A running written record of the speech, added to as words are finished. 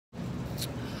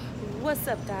What's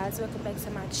up, guys? Welcome back to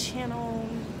my channel.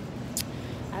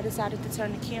 I decided to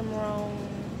turn the camera on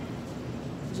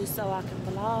just so I can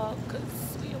vlog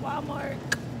because we at Walmart.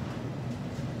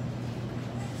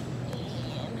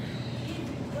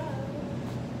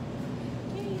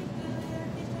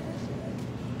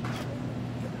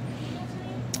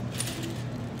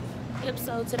 Yep,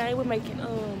 so today we're making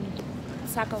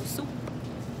taco soup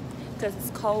because it's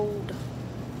cold.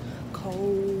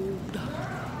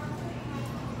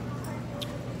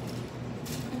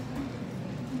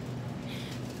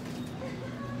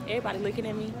 Everybody looking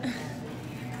at me.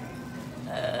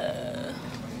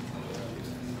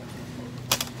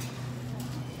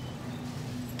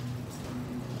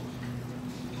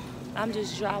 I'm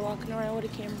just dry walking around with a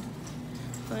camera.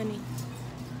 Funny.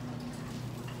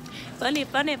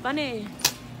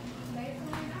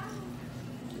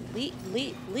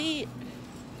 Lit.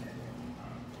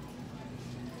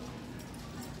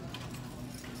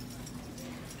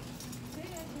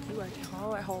 You working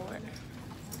hard.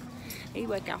 You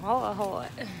working hard.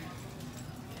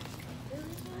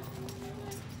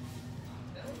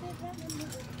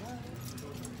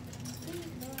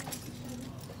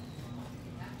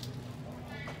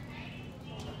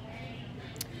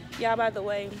 Yeah, by the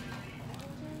way,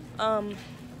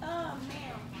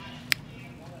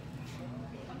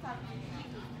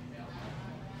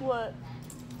 what?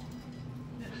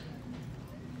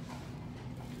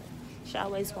 She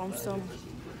always wants some.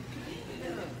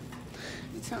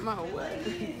 You talking about what?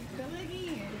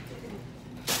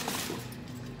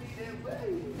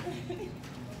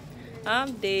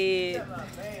 I'm dead.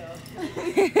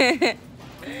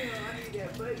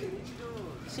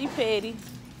 She petty.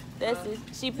 That's it.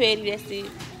 She petty, that's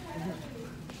it.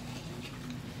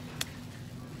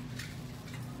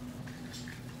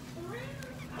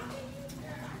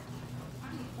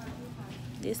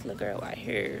 This little girl right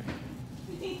here.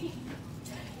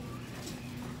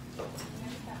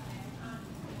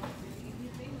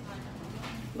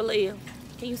 Believe.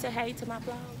 Can you say hey to my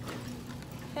vlog?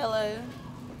 Hello.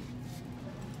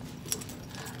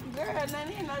 Girl, none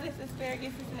of you know this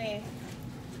asparagus is nasty.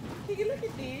 Can you look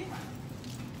at this?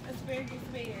 Asparagus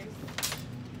bears.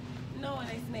 Knowing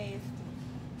it's nasty.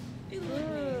 It looks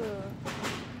nasty.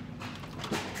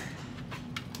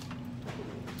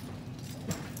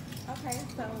 Okay,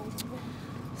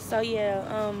 So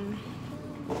yeah,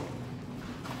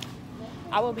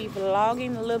 I will be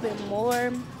vlogging a little bit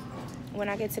more when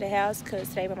I get to the house because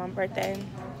today was my birthday.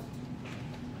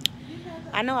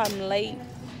 I know I'm late,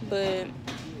 but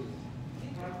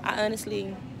I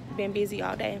honestly been busy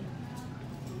all day.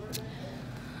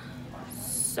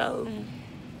 So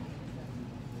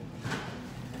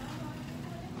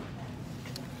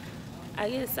I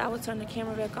guess I will turn the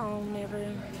camera back on whenever.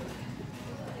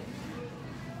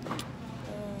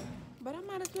 but I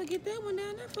might as well get that one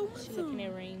down there for one. She's looking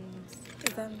at rings.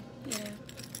 Cause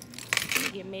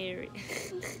We get married.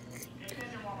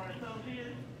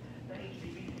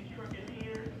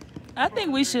 I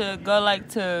think we should go like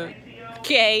to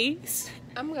K's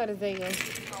I'm gonna go to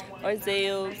Zales. or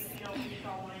Zales.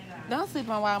 Don't sleep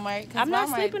on Walmart. I'm not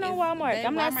sleeping on Walmart.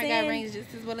 I'm not Walmart saying got rings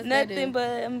just as well as nothing, they do.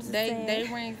 but I'm just They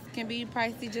saying. rings can be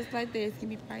pricey just like this. Can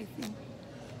be pricey.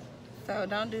 So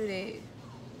don't do that.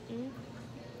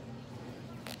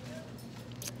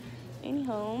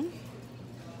 Anyhow,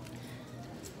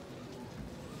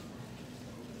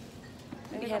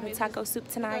 we having taco soup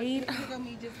tonight.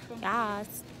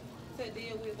 Yes. To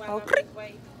deal with Oh,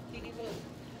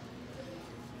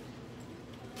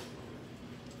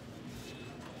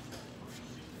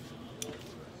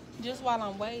 just while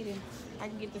I'm waiting, I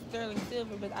can get the sterling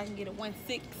silver, but I can get a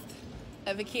 1/6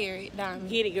 of a carat diamond.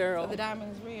 Get it, girl. So the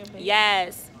diamond is real, baby.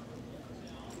 Yes.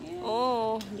 Yeah.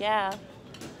 Oh, yeah.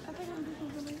 I think I'm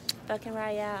doing something. Fucking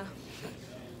right, yeah.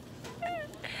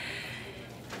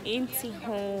 Empty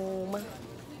home.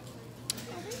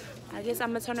 I guess I'm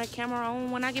gonna turn the camera on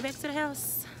when I get back to the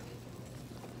house.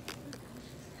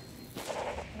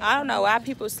 I don't know why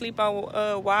people sleep on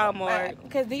Walmart.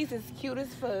 Because these is cute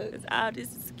as fuck. Oh,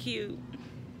 this is cute.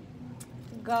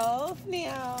 Go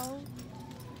now.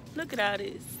 Look at all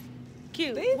this.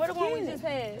 Cute. This What the one we cute. just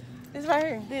had? It's right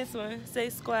here. This one. Say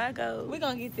squad go. We're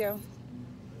going to get them.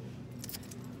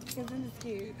 Because this is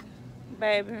cute.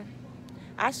 Baby.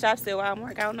 I shop at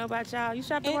Walmart. I don't know about y'all. You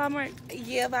shop at Walmart?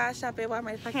 Yeah, but I shop at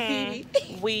Walmart. It's like cutie.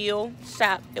 Will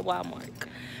shop at Walmart.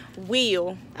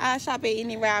 Will. I shop at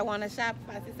anywhere I want to shop.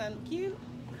 If I see something cute,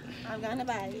 I'm going to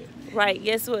buy it. Right.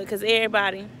 Guess what? Because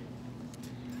everybody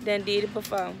done did it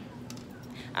before.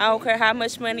 I don't care how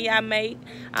much money I make.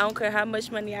 I don't care how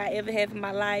much money I ever have in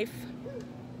my life.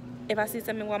 If I see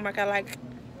something in Walmart I like,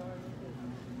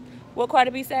 What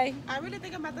Cardi B say? I really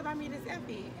think I'm about to buy me this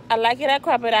outfit. I like it at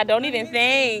Carpet. I don't even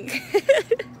think.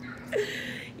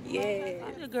 Yeah.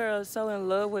 The girl is so in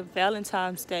love with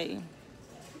Valentine's Day.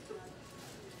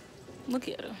 Look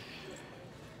at her.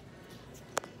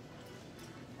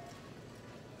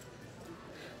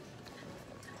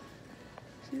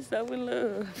 She's so in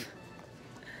love.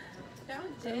 Don't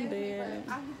I'm dead.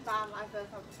 I'm buying myself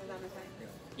something for Valentine's Day.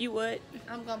 You what?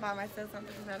 I'm gonna buy myself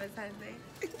something for Valentine's Day.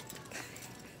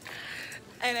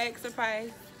 An extra price.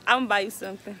 I'm gonna buy you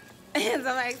something. And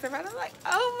so my extra price, I'm like,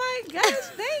 oh my gosh,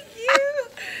 thank you.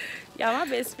 Y'all, my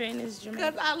best friend is Because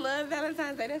Jamaican. I love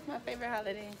Valentine's Day. That's my favorite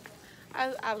holiday.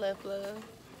 I love love.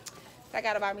 So I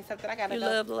gotta buy me something. You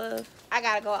love love. I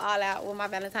gotta go all out with my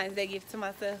Valentine's Day gift to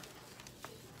myself.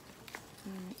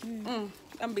 I'm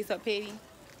gonna be so petty.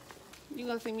 You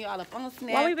gonna see me all up on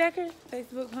Snap. Why we back here?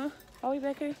 Facebook, huh? Why we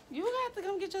back here? You gonna have to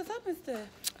come get your stuff and stuff.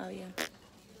 Oh, yeah.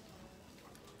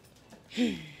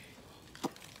 $79.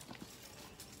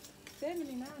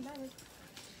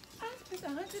 I spent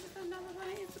 $100 and something on my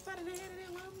hands to buy the head of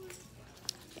that Walmart.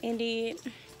 Indeed.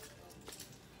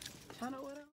 I know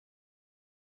what else.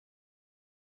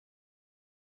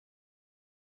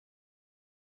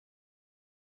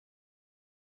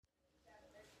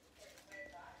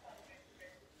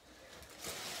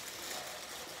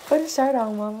 Put a shirt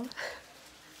on, mama.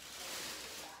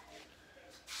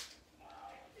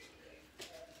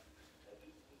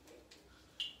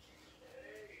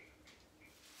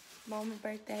 Mama's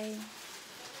birthday.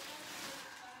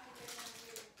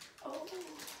 Oh.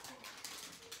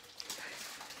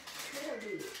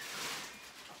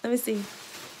 Let me see.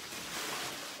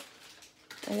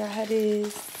 I got her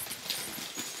this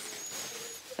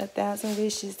 1,000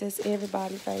 Wishes. That's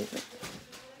everybody's favorite.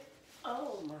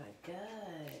 Oh my God.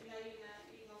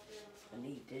 I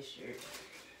need this shirt.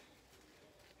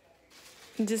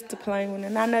 Just the plain one.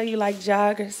 And I know you like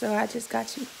joggers, so I just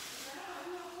got you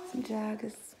some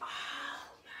joggers. Oh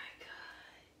my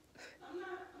God. I'm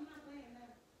not playing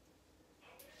that.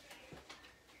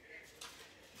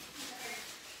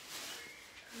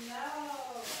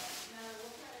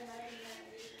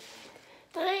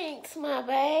 Thanks, my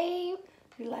babe.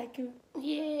 You like him?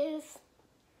 Yes.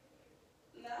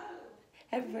 No.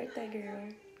 Happy birthday, girl.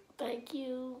 Thank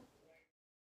you.